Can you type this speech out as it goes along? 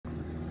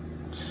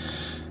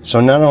So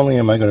not only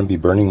am I going to be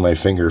burning my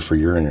finger for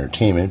your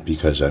entertainment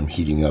because I'm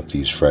heating up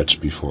these frets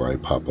before I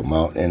pop them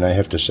out, and I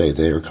have to say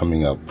they are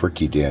coming out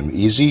pretty damn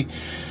easy,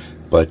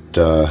 but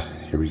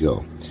here we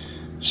go.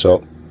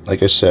 So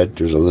like I said,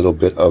 there's a little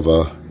bit of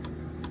a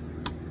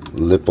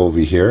lip over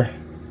here,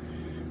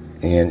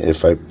 and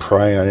if I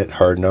pry on it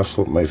hard enough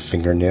with my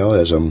fingernail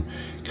as I'm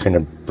kind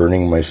of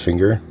burning my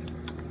finger,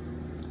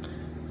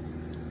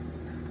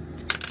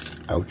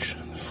 ouch,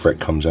 the fret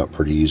comes out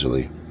pretty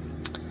easily.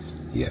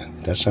 Yeah,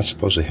 that's not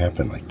supposed to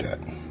happen like that.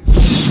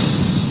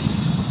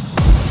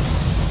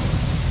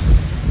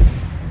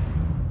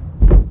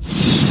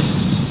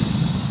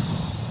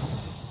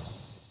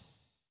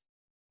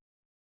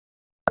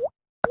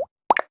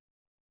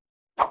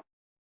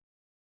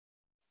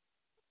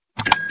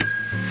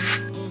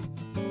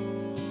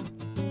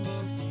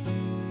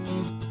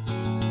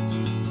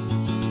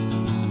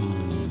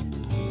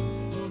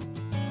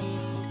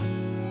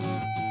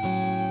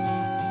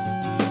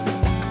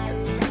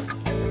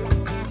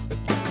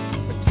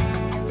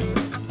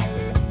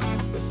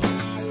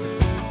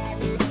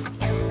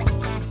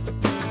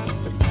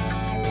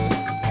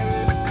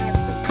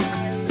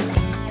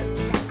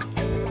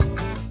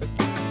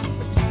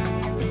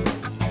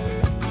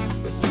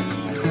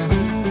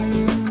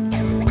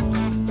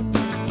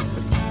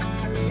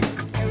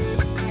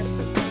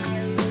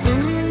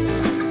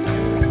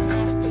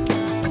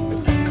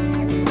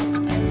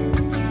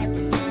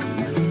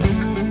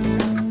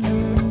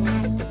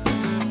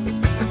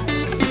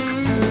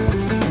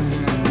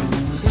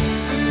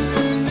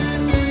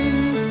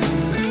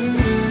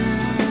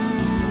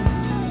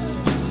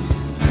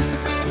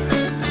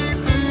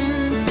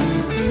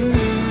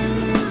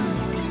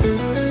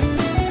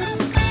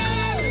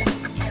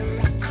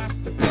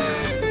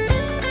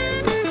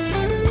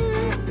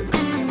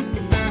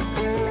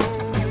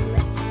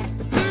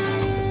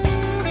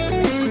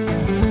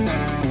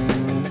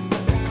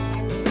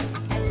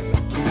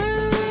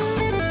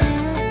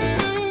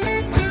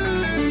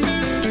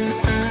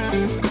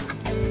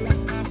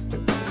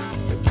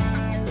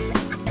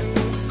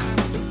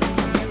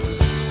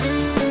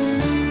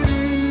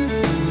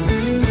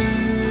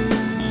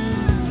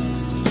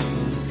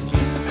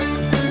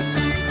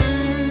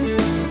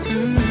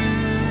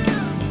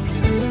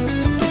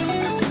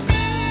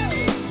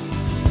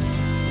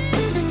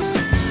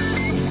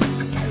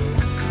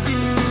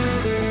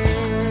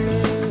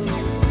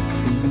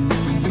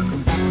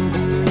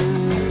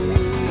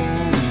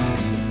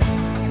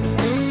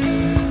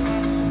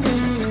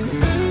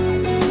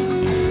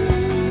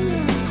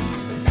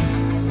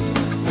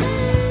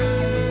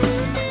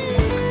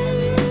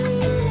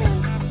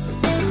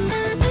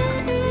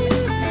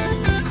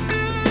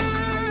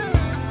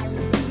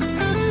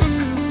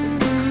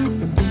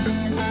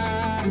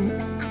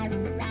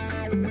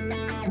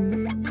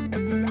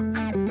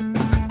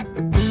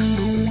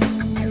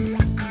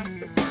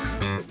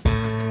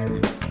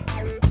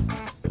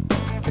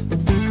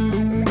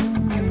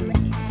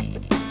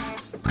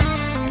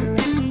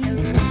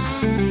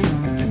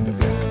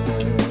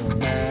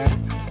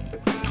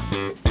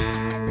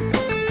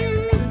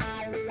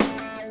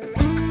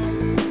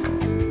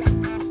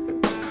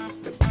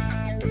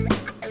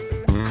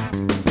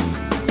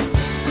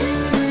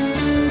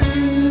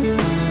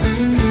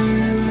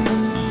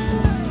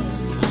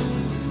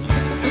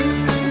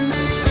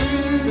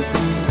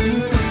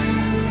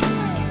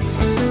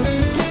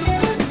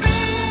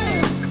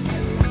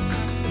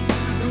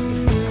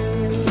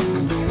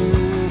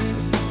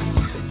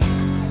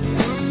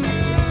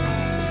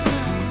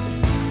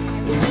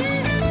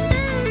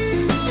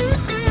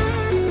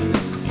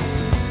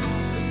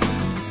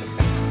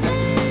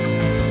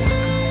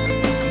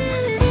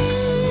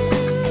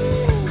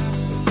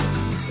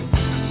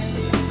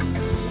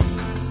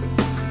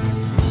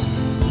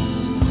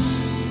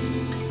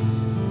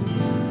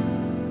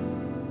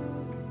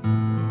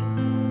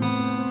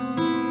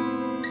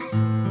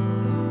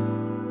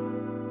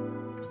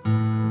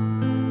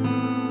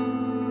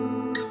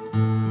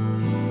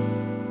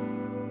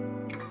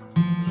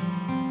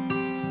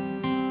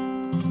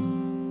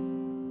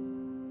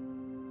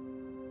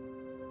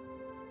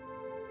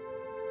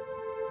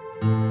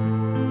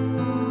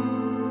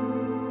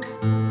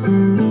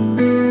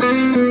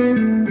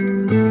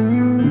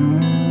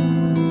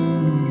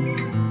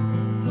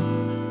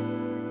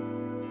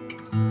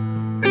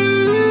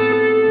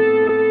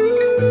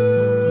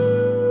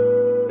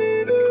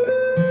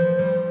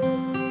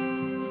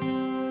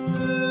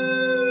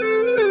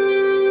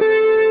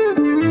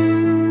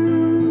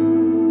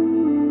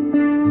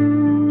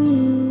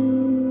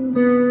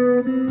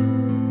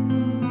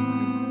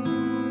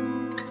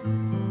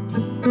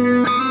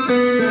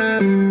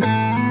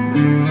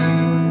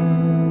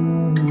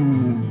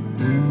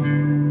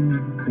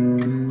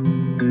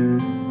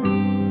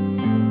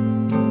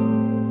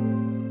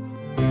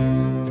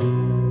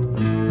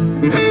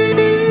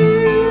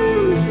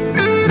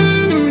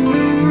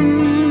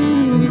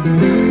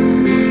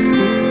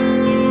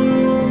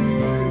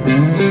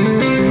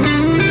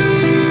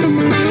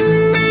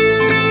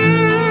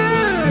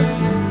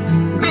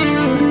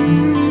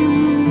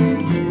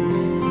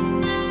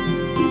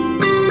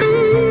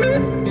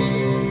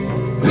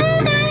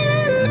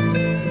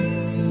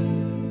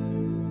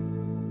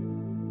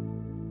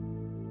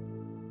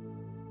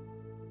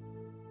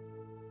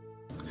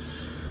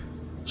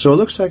 So it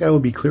looks like I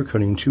will be clear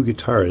coating 2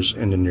 guitars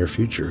in the near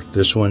future,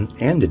 this one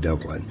and the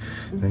Devlin,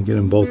 and get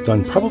them both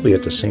done probably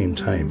at the same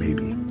time,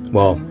 maybe.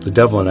 Well, the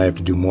Devlin I have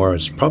to do more,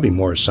 it's probably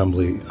more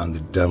assembly on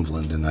the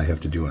Devlin than I have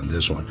to do on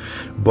this one.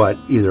 But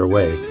either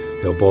way,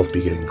 they'll both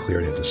be getting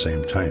cleared at the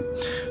same time.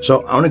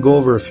 So I want to go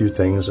over a few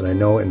things, and I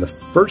know in the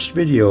first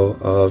video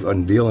of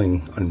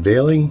unveiling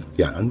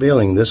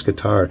this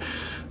guitar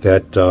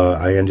that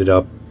I ended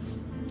up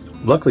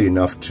luckily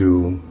enough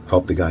to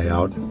help the guy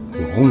out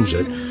who owns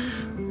it.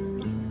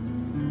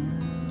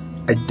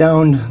 I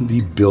downed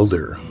the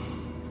builder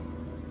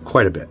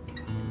quite a bit,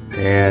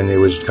 and it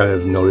was kind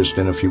of noticed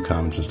in a few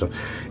comments and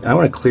stuff. And I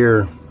want to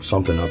clear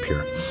something up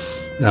here.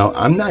 Now,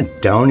 I'm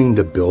not downing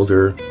the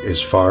builder as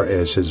far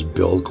as his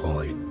build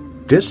quality.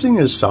 This thing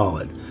is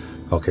solid.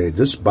 Okay,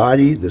 this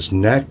body, this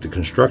neck, the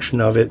construction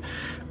of it,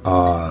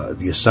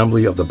 the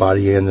assembly of the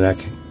body and the neck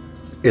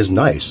is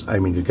nice. I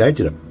mean, the guy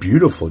did a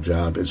beautiful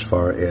job as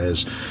far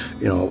as,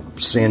 you know,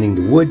 sanding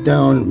the wood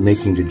down,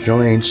 making the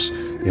joints,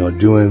 you know,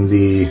 doing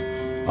the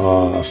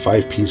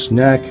 5-piece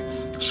neck,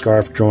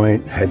 scarf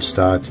joint,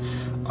 headstock.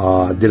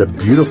 Did a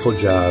beautiful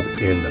job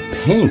in the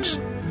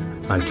paint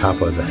on top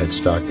of the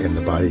headstock and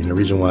the body. And the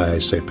reason why I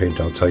say paint,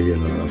 I'll tell you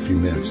in a few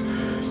minutes.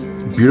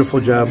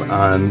 Beautiful job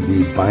on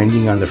the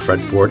binding on the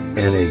fretboard,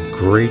 and a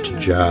great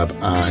job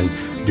on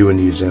doing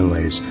these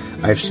inlays.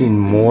 I've seen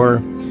more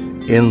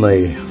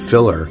inlay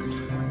filler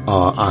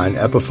on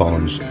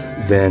Epiphones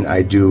than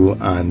I do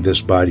on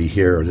this body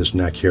here or this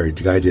neck here.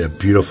 The guy did a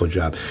beautiful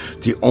job.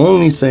 The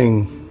only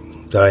thing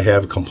that I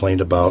have complained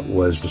about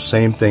was the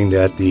same thing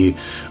that the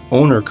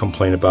owner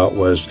complained about,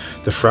 was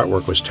the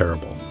fretwork was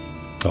terrible.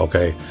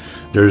 Okay,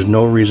 there's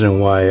no reason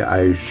why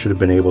I should have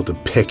been able to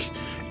pick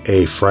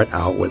a fret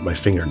out with my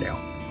fingernail.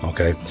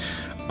 Okay,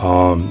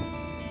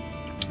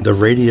 the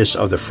radius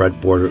of the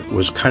fretboard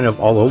was kind of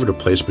all over the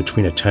place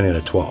between a 10 and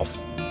a 12.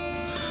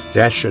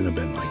 That shouldn't have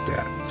been like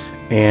that.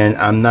 And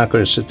I'm not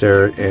going to sit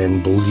there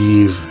and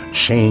believe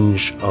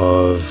change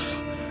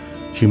of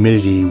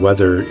humidity,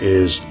 weather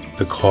is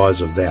the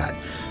cause of that.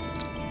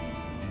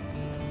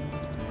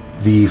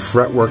 The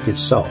fretwork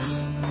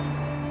itself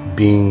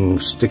being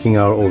sticking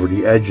out over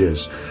the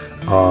edges,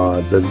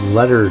 the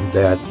letter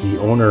that the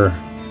owner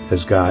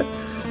has got,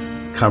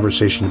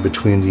 conversation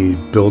between the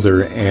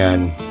builder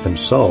and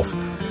himself,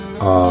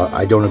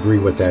 I don't agree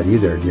with that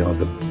either. You know,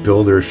 the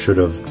builder should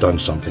have done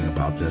something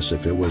about this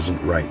if it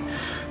wasn't right.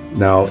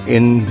 Now,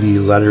 in the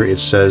letter, it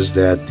says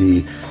that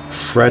the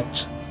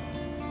fret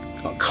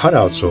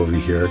cutouts over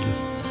here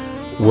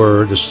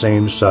were the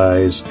same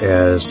size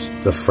as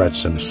the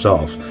frets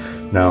himself.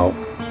 Now,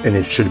 and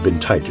it should have been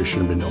tight. There should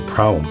have been no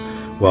problem.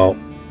 Well,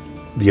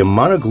 the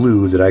amount of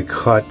glue that I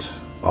cut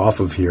off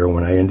of here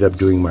when I ended up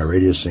doing my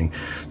radiusing,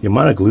 the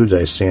amount of glue that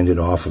I sanded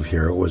off of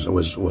here was a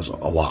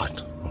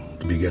lot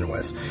to begin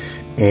with,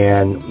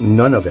 and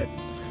none of it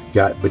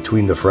got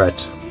between the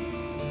fret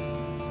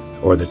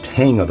or the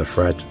tang of the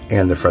fret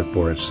and the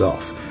fretboard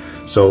itself.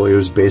 So it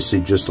was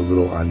basically just a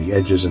little on the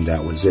edges, and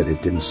that was it.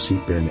 It didn't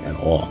seep in at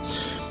all.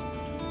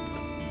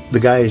 The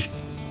guy,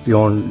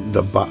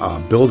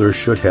 the builder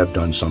should have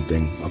done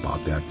something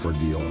about that for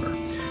the owner.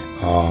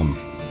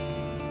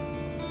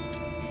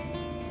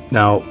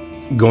 Now,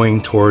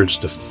 going towards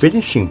the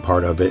finishing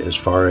part of it as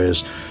far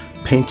as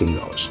painting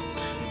goes.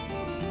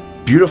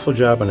 Beautiful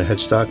job on the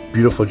headstock,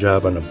 beautiful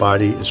job on the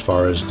body as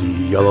far as the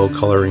yellow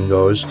coloring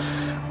goes.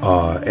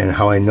 And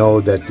how I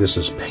know that this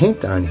is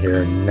paint on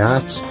here,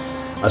 not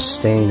a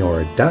stain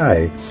or a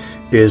dye,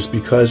 is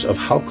because of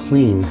how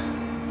clean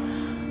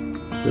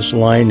this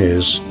line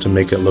is to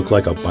make it look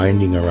like a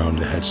binding around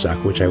the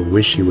headstock, which I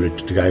wish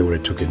the guy would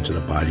have took into the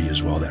body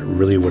as well. That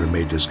really would have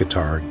made this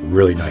guitar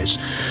really nice.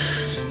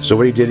 So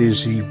what he did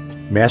is he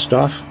masked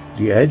off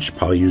the edge,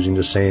 probably using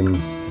the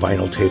same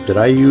vinyl tape that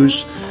I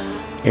use,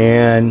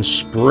 and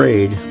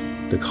sprayed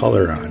the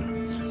color on.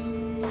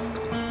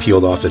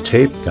 Peeled off the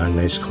tape, got a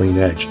nice clean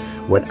edge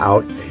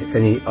without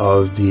any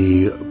of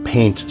the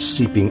paint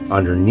seeping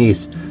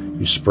underneath.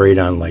 You sprayed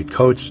on light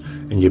coats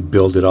and you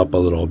build it up a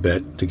little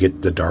bit to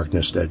get the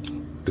darkness, that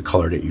the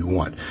color that you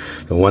want.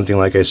 The one thing,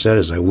 like I said,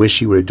 is I wish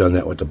he would have done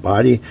that with the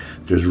body.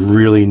 There's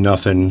really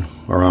nothing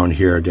around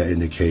here that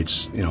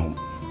indicates, you know,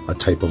 a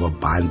type of a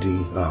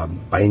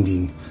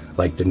binding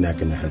like the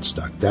neck and the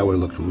headstock. That would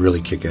have looked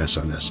really kick-ass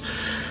on this.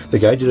 The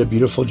guy did a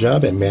beautiful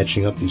job at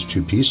matching up these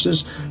two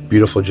pieces.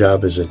 Beautiful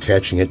job is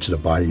attaching it to the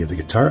body of the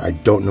guitar. I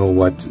don't know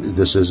what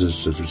this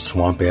is, if it's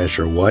swamp ash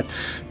or what.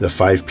 The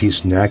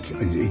 5-piece neck,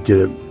 he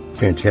did a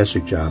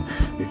fantastic job.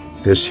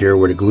 This here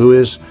where the glue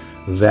is,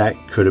 that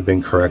could have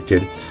been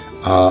corrected.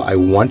 I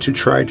want to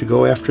try to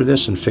go after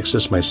this and fix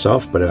this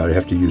myself, but I'd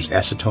have to use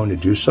acetone to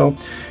do so.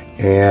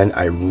 And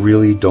I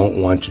really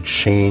don't want to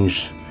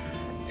change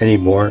any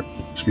more,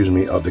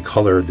 of the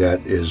color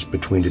that is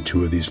between the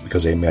two of these,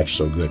 because they match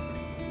so good.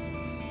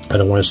 I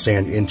don't want to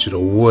sand into the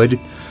wood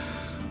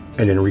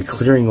and then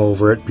re-clearing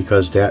over it,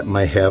 because that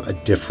might have a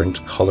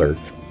different color,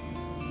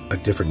 a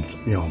different,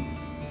 you know,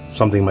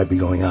 something might be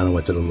going on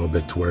with it a little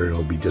bit to where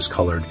it'll be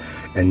discolored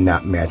and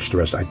not match the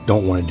rest. I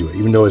don't want to do it.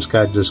 Even though it's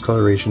got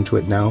discoloration to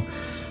it now,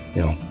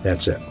 You know,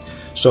 that's it.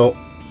 So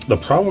the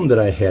problem that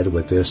I had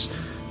with this,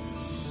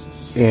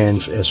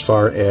 and as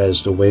far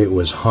as the way it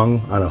was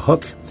hung on a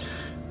hook,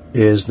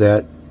 is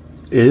that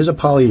it is a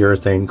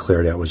polyurethane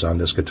clear that was on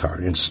this guitar.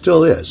 And it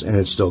still is, and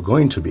it's still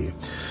going to be.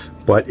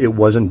 But it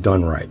wasn't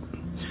done right.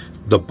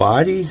 The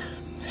body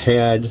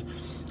had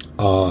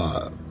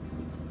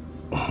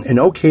an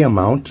okay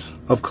amount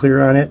of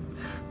clear on it.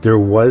 There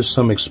was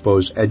some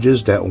exposed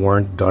edges that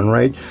weren't done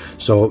right.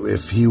 So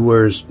if he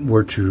were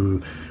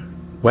to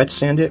wet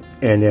sand it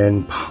and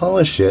then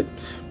polish it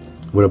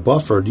with a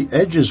buffer, the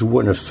edges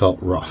wouldn't have felt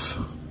rough.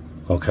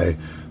 Okay,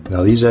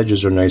 now these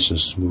edges are nice and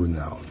smooth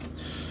now.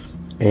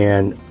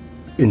 And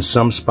in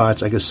some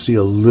spots I could see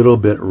a little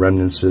bit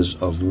remnants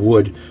of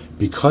wood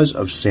because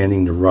of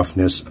sanding the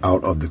roughness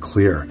out of the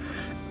clear.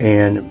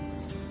 And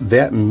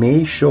that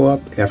may show up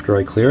after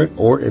I clear it,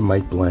 or it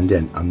might blend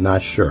in. I'm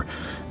not sure.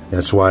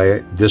 That's why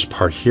this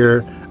part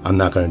here I'm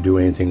not going to do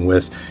anything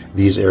with.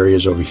 These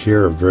areas over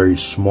here are very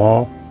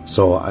small,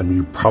 so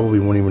you probably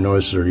won't even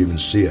notice it or even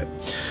see it.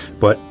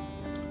 But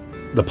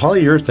the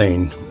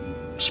polyurethane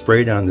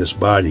sprayed on this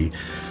body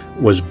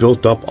was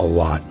built up a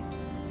lot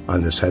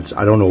on this head.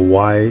 I don't know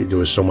why there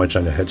was so much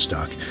on the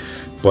headstock,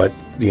 but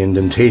the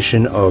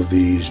indentation of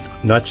the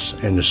nuts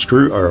and the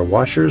screw or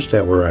washers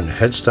that were on the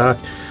headstock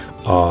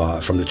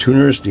from the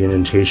tuners, the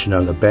indentation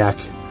on the back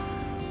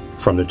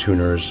from the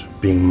tuners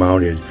being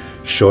mounted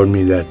showed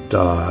me that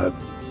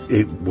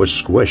it was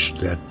squished.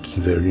 That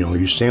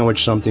you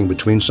sandwich something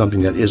between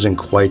something that isn't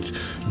quite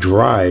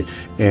dry,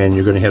 and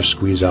you're going to have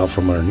squeeze out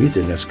from underneath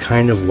it. And that's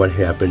kind of what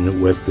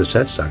happened with this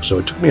headstock. So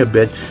it took me a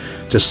bit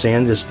to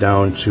sand this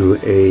down to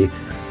a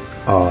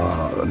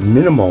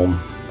minimum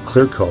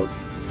clear coat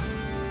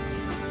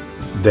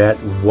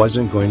that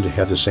wasn't going to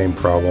have the same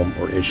problem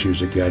or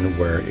issues again,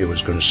 where it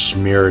was going to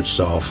smear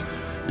itself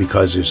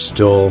because it's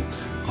still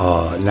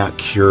not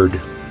cured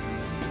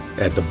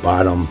at the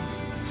bottom.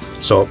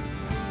 So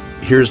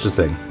here's the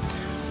thing.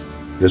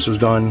 This was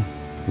done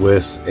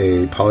with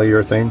a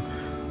polyurethane,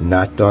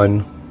 not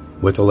done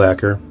with a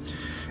lacquer.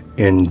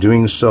 In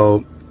doing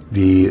so,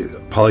 the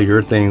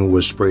polyurethane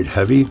was sprayed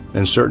heavy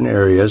in certain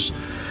areas,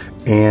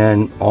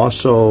 and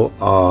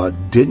also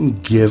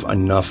didn't give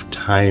enough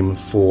time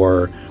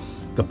for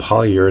the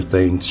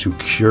polyurethane to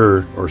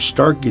cure or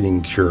start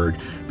getting cured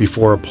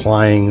before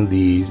applying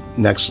the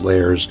next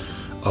layers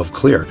of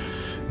clear,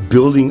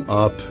 building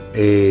up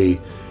a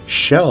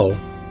shell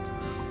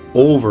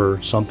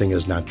over something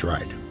is not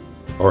dried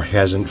or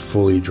hasn't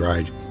fully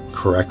dried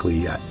correctly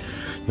yet.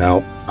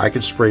 Now, I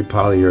could spray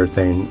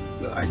polyurethane.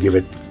 I give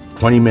it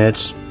 20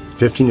 minutes,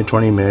 15 to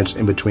 20 minutes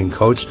in between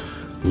coats,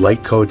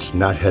 light coats,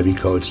 not heavy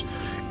coats,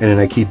 and then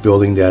I keep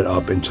building that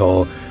up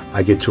until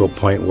I get to a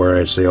point where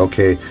I say,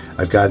 okay,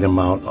 I've got an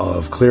amount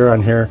of clear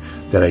on here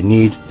that I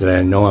need, that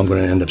I know I'm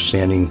going to end up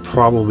sanding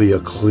probably a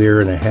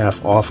clear and a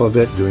half off of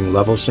it, doing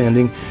level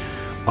sanding,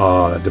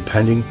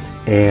 depending,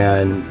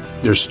 and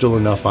there's still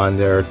enough on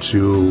there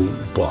to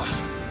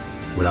buff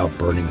without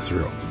burning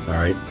through, all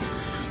right?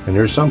 And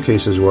there's some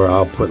cases where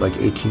I'll put like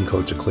 18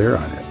 coats of clear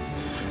on it,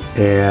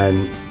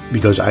 and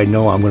because I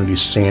know I'm going to be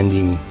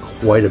sanding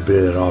quite a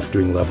bit off,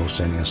 doing level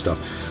sanding and stuff.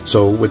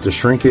 So with the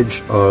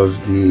shrinkage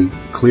of the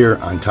clear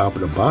on top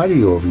of the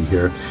body over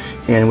here,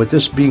 and with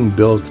this being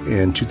built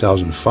in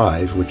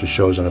 2005, which it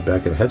shows on the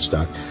back of the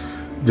headstock,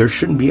 there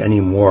shouldn't be any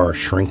more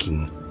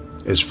shrinking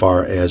as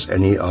far as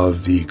any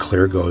of the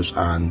clear goes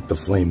on the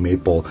flame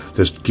maple.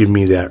 Just give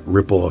me that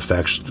ripple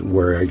effect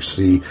where I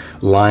see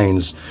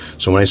lines.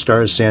 So when I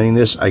started sanding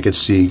this, I could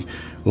see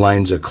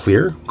lines of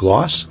clear,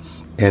 gloss,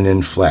 and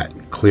then flat,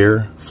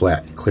 clear,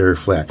 flat, clear,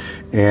 flat,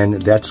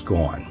 and that's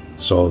gone.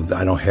 So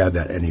I don't have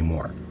that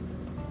anymore.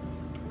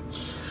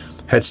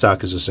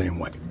 Headstock is the same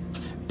way,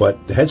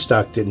 but the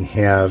headstock didn't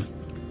have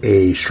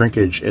a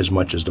shrinkage as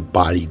much as the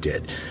body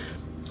did.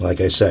 Like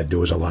I said, there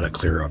was a lot of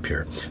clear up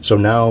here. So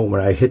now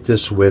when I hit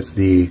this with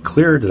the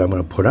clear that I'm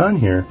going to put on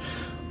here,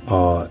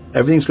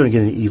 everything's going to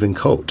get an even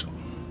coat,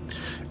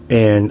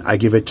 and I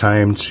give it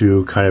time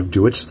to kind of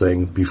do its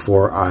thing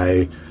before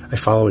I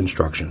follow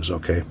instructions.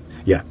 Okay.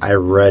 Yeah, I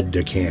read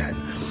the can.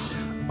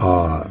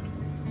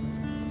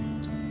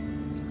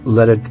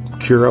 Let it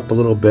cure up a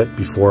little bit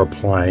before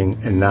applying,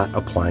 and not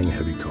applying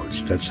heavy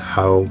coats. That's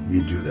how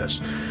you do this.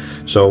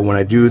 So when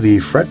I do the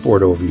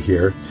fretboard over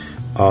here,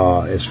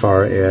 as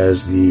far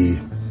as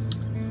the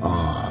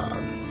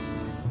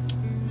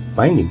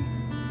binding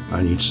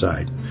on each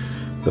side,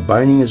 the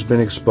binding has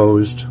been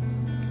exposed.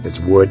 It's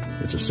wood.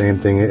 It's the same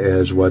thing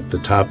as what the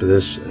top of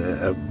this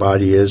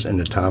body is and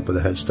the top of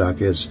the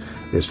headstock is.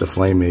 It's the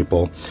flame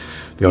maple.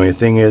 The only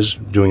thing is,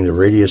 doing the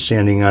radius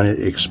sanding on it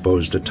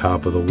exposed the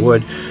top of the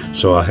wood,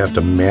 so I'll have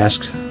to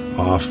mask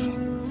off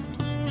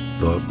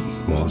the,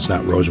 well, it's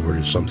not rosewood,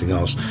 it's something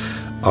else,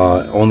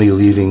 only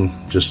leaving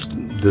just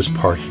this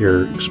part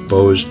here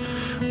exposed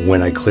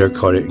when I clear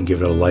coat it and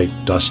give it a light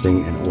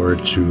dusting in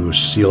order to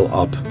seal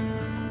up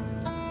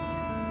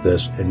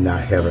this and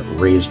not have it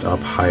raised up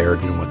higher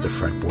than what the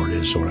fretboard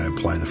is. So when I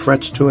apply the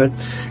frets to it,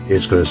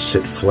 it's going to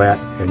sit flat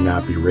and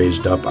not be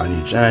raised up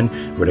on each end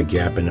with a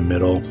gap in the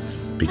middle,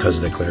 because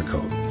of the clear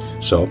coat.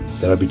 So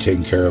that'll be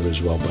taken care of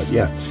as well. But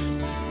yeah,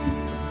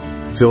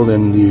 filled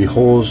in the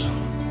holes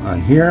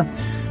on here,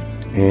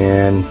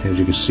 and as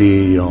you can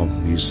see, you know,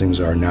 these things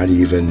are not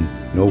even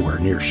nowhere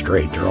near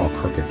straight. They're all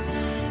crooked.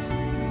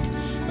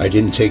 I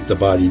didn't take the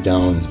body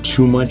down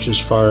too much as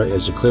far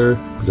as the clear,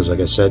 because like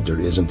I said, there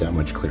isn't that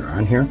much clear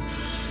on here.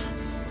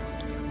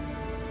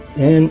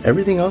 And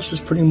everything else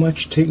is pretty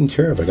much taken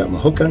care of. I got my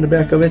hook on the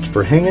back of it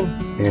for hanging,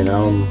 and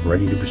I'm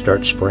ready to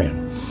start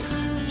spraying.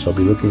 So I'll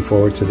be looking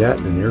forward to that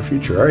in the near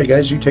future. All right,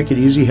 guys, you take it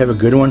easy. Have a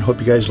good one. Hope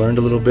you guys learned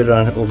a little bit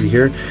on it over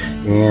here.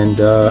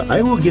 And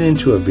I will get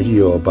into a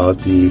video about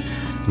the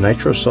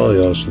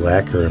nitrocellulose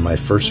lacquer and my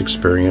first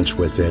experience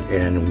with it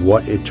and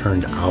what it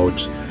turned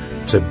out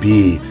to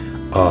be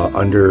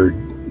under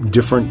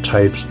different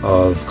types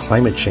of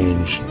climate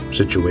change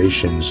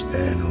situations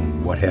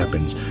and what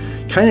happens.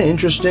 Kind of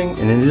interesting,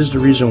 and it is the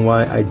reason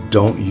why I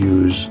don't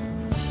use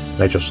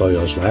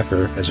nitrocellulose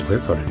lacquer as a clear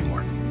coat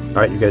anymore. All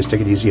right, you guys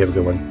take it easy. Have a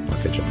good one.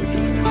 I'll catch up with you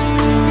later.